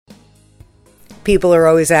People are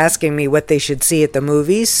always asking me what they should see at the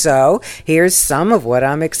movies, so here's some of what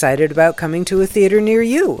I'm excited about coming to a theater near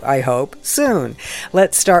you, I hope, soon.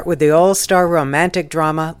 Let's start with the all-star romantic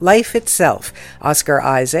drama Life Itself. Oscar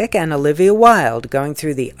Isaac and Olivia Wilde going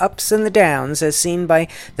through the ups and the downs as seen by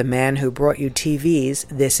the man who brought you TV's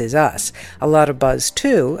This Is Us. A lot of buzz,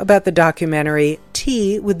 too, about the documentary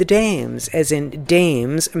Tea with the Dames, as in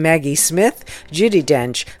Dames Maggie Smith, Judi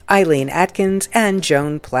Dench, Eileen Atkins, and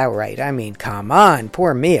Joan Plowright. I mean, come on,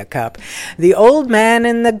 pour me a cup. The Old Man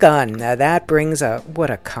and the Gun. Now that brings what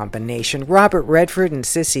a combination. Robert Redford and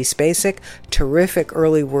Sissy Spacek. Terrific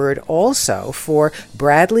early word also for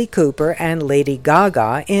Bradley Cooper and Lady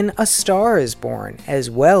Gaga in A Star Is Born, as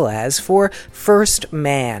well as for First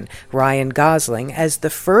Man, Ryan Gosling as the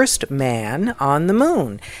first man on the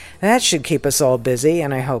moon. That should keep us all busy,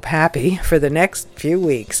 and I hope happy, for the next few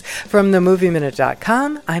weeks. From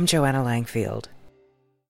themovieminute.com, I'm Joanna Langfield.